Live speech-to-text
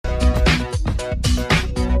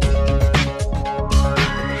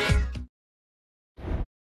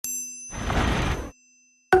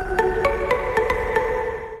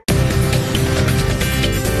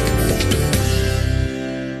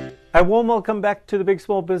A warm welcome back to the Big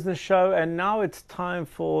Small Business Show, and now it's time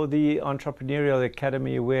for the Entrepreneurial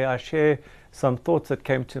Academy, where I share some thoughts that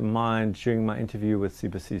came to mind during my interview with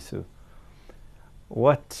Sibusiso.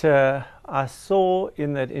 What I saw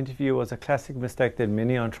in that interview was a classic mistake that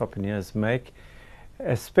many entrepreneurs make,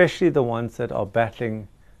 especially the ones that are battling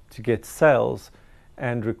to get sales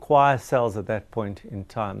and require sales at that point in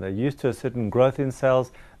time. They're used to a certain growth in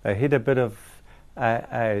sales, they hit a bit of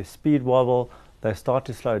a speed wobble, they start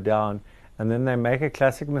to slow down, and then they make a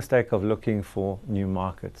classic mistake of looking for new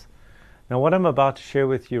markets. Now, what I'm about to share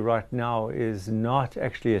with you right now is not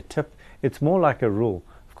actually a tip, it's more like a rule.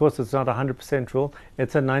 Of course, it's not a 100% rule,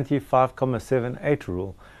 it's a 95.78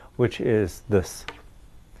 rule, which is this.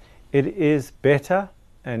 It is better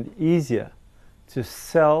and easier to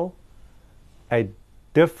sell a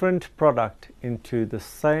different product into the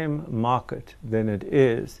same market than it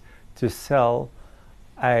is to sell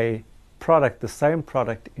a product, the same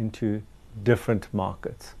product, into different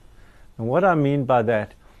markets. And what I mean by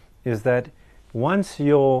that is that once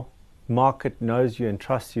your market knows you and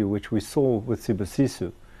trusts you, which we saw with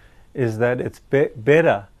Sibusiso, is that it's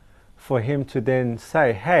better for him to then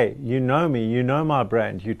say, hey, you know me, you know my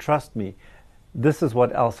brand, you trust me, this is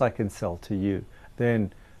what else I can sell to you,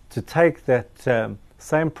 then to take that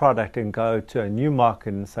same product and go to a new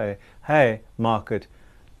market and say, hey, market,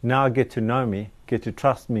 now get to know me, get to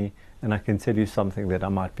trust me, and I can tell you something that I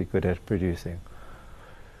might be good at producing.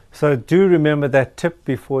 So do remember that tip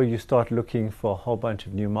before you start looking for a whole bunch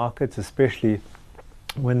of new markets, especially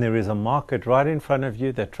when there is a market right in front of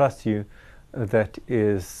you that trusts you, that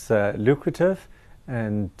is lucrative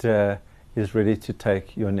and is ready to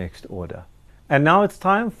take your next order. And now it's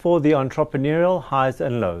time for the entrepreneurial highs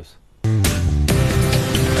and lows.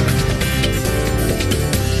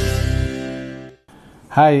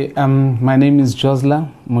 Hi, my name is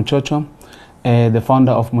Josla Muchocho, the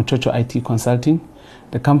founder of Muchocho IT Consulting.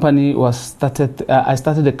 The company was started, I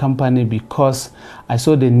started the company because I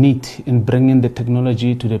saw the need in bringing the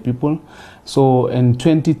technology to the people. So in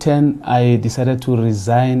 2010, I decided to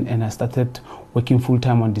resign and I started working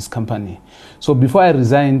full-time on this company. So before I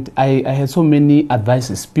resigned, I had so many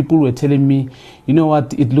advices. People were telling me, you know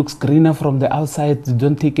what, it looks greener from the outside,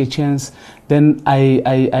 don't take a chance. Then I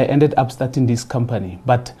ended up starting this company.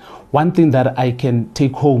 But one thing that I can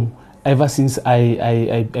take home ever since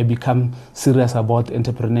I become serious about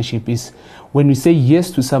entrepreneurship is when you say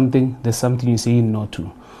yes to something, there's something you say no to.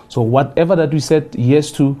 So whatever that we said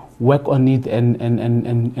yes to, work on it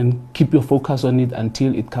and keep your focus on it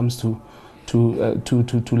until it comes to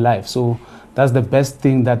life. So that's the best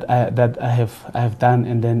thing that I have done,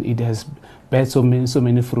 and then it has bear so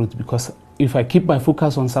many fruits, because if I keep my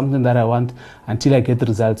focus on something that I want until I get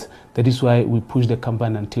results, that is why we push the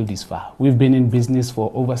company until this far. We've been in business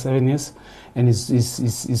for over 7 years, and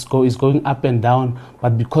it's going up and down,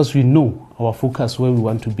 but because we know our focus where we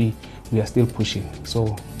want to be, we are still pushing. So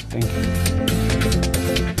thank you.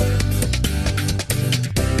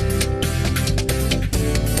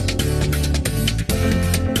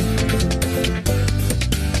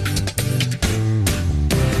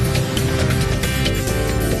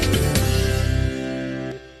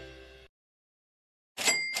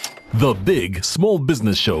 The Big Small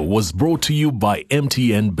Business Show was brought to you by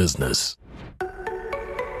MTN Business.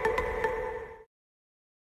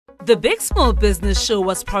 The Big Small Business Show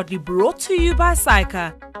was proudly brought to you by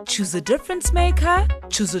SAICA. Choose a difference maker,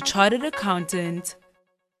 choose a chartered accountant.